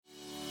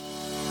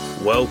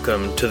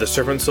Welcome to the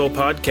Servant Soul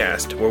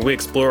Podcast, where we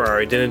explore our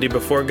identity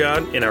before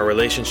God and our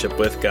relationship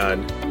with God.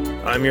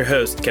 I'm your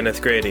host,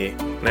 Kenneth Grady,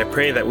 and I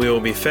pray that we will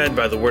be fed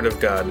by the Word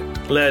of God,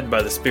 led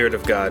by the Spirit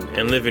of God,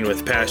 and living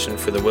with passion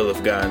for the will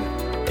of God.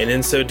 And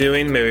in so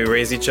doing, may we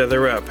raise each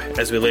other up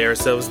as we lay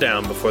ourselves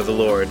down before the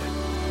Lord.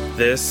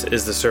 This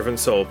is the Servant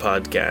Soul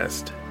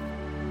Podcast.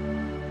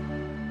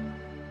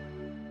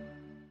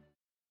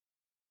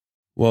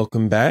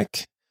 Welcome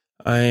back.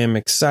 I am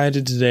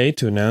excited today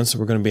to announce that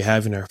we're going to be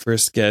having our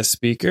first guest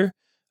speaker,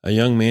 a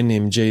young man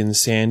named Jaden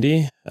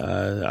Sandy.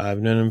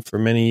 I've known him for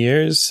many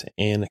years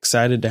and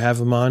excited to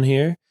have him on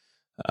here.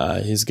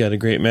 He's got a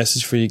great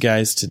message for you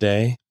guys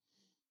today,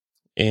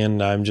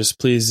 and I'm just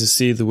pleased to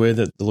see the way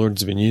that the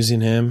Lord's been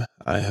using him.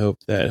 I hope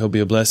that he'll be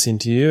a blessing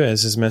to you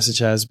as his message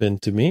has been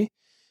to me.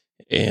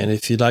 And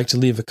if you'd like to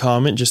leave a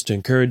comment just to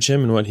encourage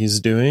him in what he's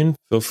doing,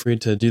 feel free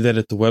to do that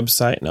at the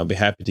website, and I'll be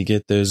happy to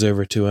get those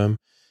over to him.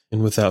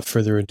 And without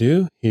further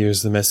ado,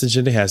 here's the message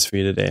that he has for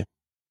you today.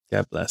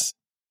 God bless.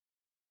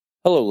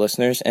 Hello,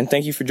 listeners, and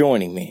thank you for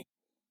joining me.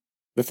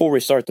 Before we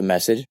start the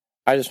message,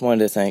 I just wanted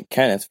to thank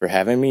Kenneth for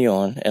having me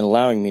on and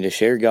allowing me to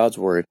share God's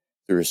Word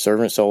through a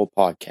Servant Soul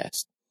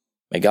podcast.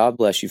 May God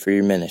bless you for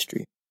your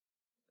ministry.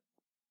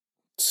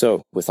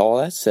 So, with all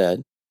that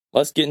said,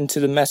 let's get into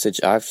the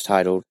message I've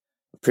titled,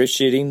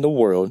 Appreciating the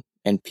World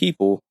and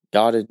People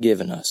God Had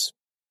Given Us.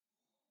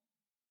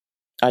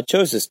 I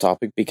chose this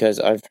topic because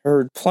I've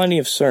heard plenty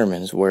of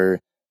sermons where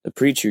the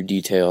preacher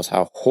details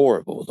how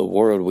horrible the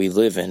world we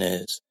live in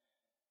is,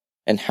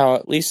 and how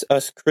at least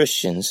us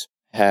Christians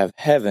have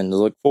heaven to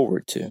look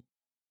forward to.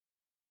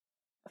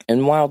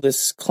 And while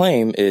this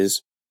claim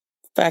is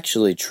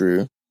factually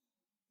true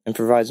and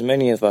provides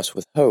many of us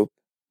with hope,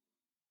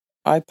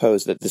 I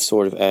pose that this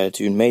sort of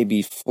attitude may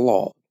be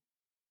flawed.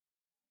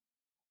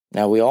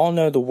 Now, we all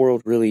know the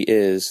world really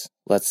is,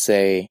 let's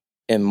say,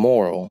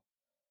 immoral,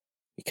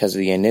 because of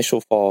the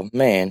initial fall of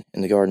man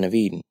in the Garden of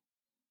Eden.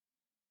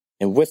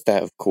 And with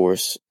that, of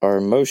course, our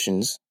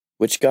emotions,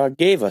 which God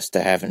gave us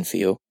to have and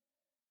feel,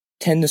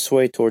 tend to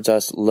sway towards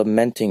us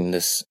lamenting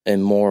this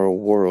immoral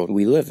world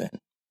we live in.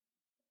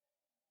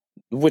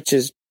 Which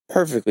is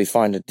perfectly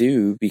fine to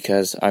do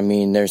because,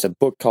 there's a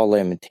book called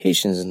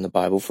Lamentations in the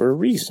Bible for a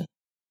reason.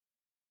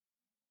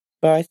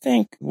 But I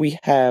think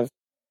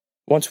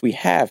once we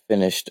have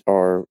finished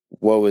our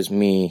woe is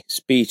me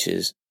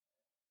speeches,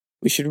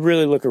 we should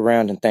really look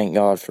around and thank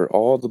God for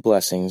all the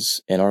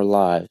blessings in our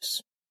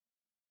lives.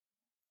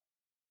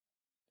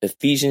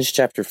 Ephesians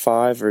chapter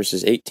 5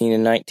 verses 18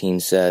 and 19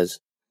 says,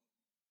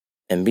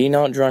 "And be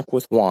not drunk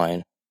with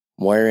wine,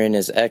 wherein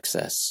is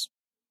excess,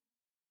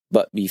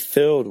 but be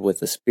filled with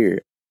the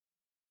Spirit,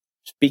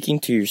 speaking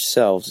to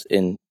yourselves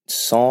in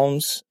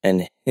psalms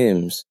and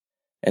hymns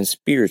and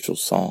spiritual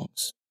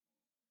songs,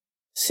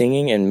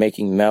 singing and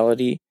making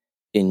melody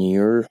in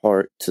your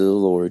heart to the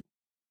Lord."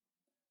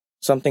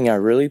 Something I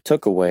really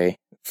took away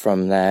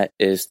from that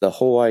is the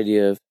whole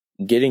idea of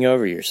getting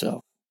over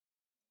yourself,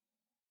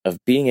 of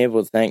being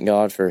able to thank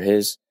God for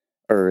His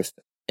earth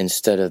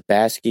instead of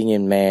basking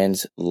in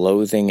man's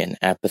loathing and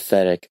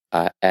apathetic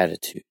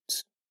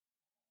attitudes.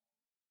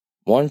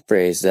 One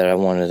phrase that I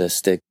wanted to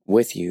stick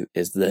with you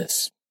is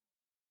this: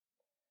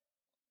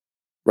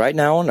 right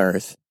now on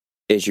earth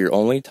is your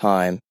only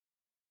time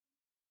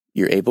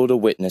you're able to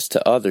witness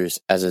to others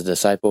as a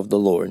disciple of the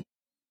Lord.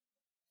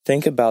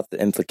 Think about the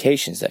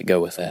implications that go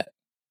with that.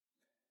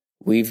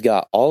 We've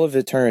got all of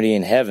eternity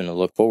in heaven to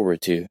look forward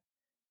to,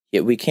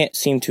 yet we can't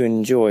seem to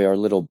enjoy our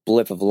little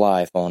blip of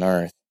life on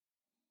earth,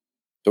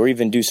 or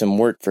even do some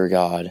work for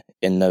God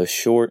in those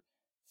short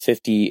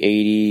 50,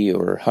 80,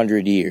 or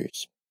 100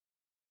 years.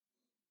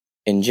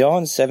 In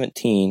John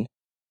 17,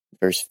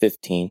 verse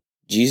 15,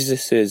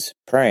 Jesus is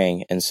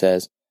praying and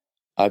says,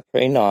 "I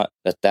pray not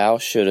that thou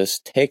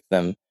shouldest take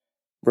them,"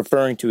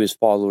 referring to his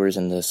followers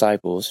and the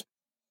disciples,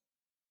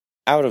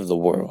 "out of the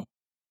world,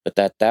 but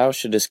that thou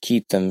shouldest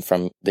keep them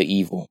from the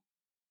evil."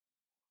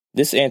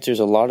 This answers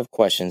a lot of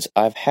questions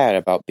I've had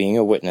about being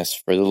a witness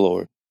for the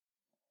Lord.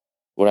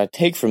 What I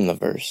take from the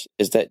verse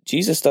is that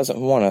Jesus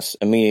doesn't want us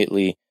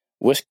immediately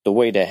whisked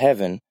away to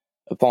heaven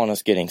upon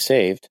us getting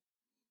saved.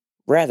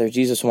 Rather,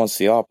 Jesus wants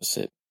the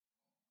opposite.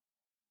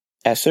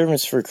 As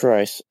servants for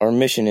Christ, our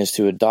mission is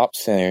to adopt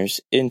sinners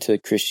into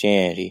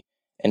Christianity,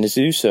 and to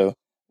do so,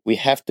 we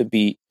have to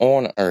be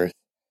on earth,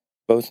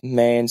 both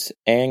man's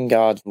and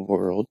God's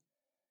world,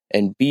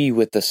 and be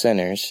with the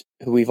sinners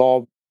who we've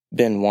all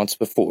been once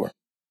before.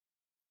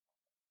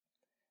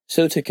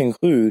 So to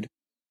conclude,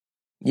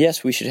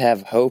 yes, we should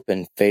have hope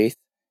and faith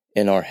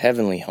in our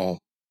heavenly home,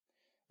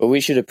 but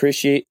we should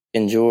appreciate,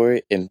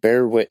 enjoy, and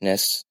bear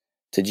witness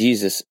to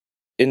Jesus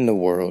in the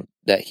world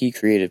that He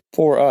created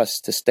for us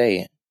to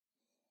stay in,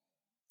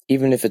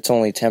 even if it's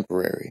only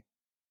temporary.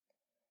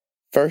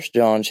 1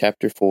 John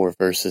chapter 4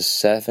 verses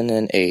 7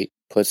 and 8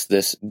 puts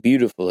this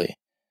beautifully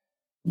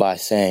by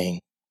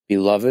saying,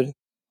 "Beloved,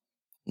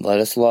 let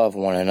us love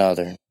one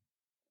another,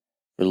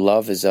 for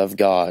love is of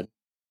God,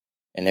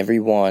 and every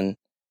one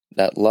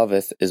that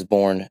loveth is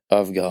born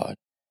of God,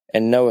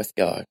 and knoweth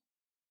God.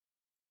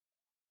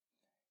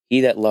 He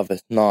that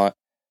loveth not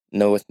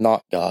knoweth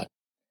not God,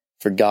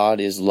 for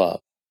God is love.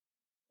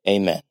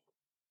 Amen.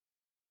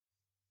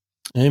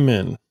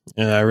 Amen.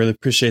 And I really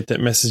appreciate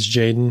that message,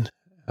 Jaden.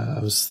 I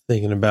was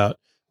thinking about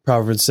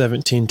Proverbs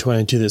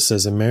 17:22 that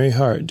says, "A merry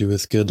heart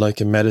doeth good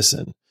like a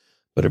medicine,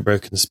 but a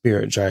broken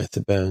spirit drieth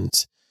the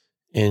bones."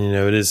 And,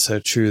 it is so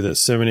true that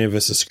so many of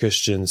us as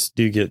Christians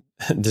do get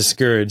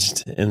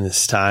discouraged in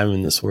this time,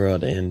 in this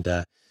world. And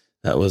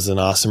that was an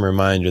awesome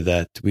reminder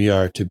that we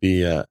are to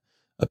be a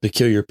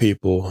peculiar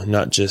people,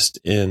 not just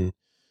in,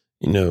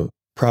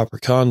 proper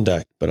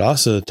conduct, but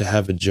also to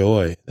have a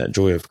joy, that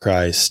joy of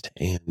Christ.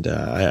 And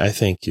I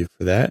thank you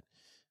for that.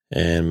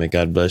 And may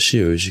God bless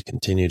you as you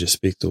continue to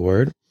speak the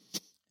word.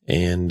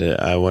 And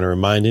I want to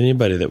remind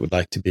anybody that would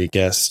like to be a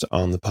guest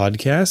on the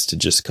podcast to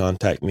just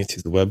contact me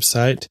through the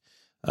website.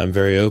 I'm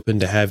very open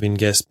to having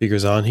guest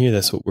speakers on here.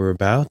 That's what we're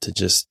about, to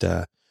just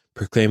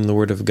proclaim the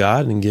word of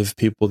God and give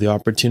people the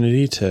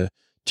opportunity to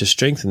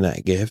strengthen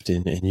that gift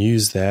and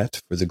use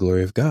that for the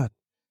glory of God.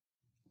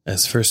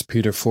 As 1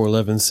 Peter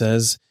 4:11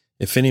 says,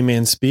 "If any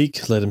man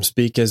speak, let him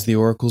speak as the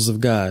oracles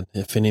of God.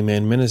 If any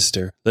man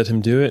minister, let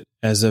him do it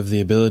as of the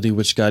ability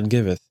which God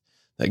giveth,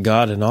 that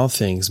God in all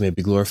things may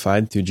be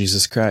glorified through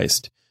Jesus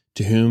Christ,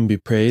 to whom be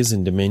praise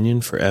and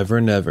dominion forever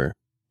and ever.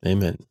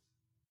 Amen."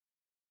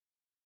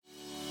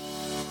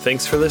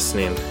 Thanks for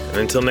listening, and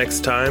until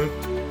next time,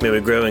 may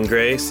we grow in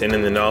grace and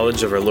in the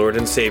knowledge of our Lord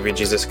and Savior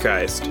Jesus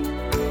Christ.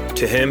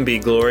 To him be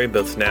glory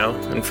both now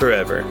and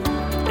forever.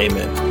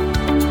 Amen.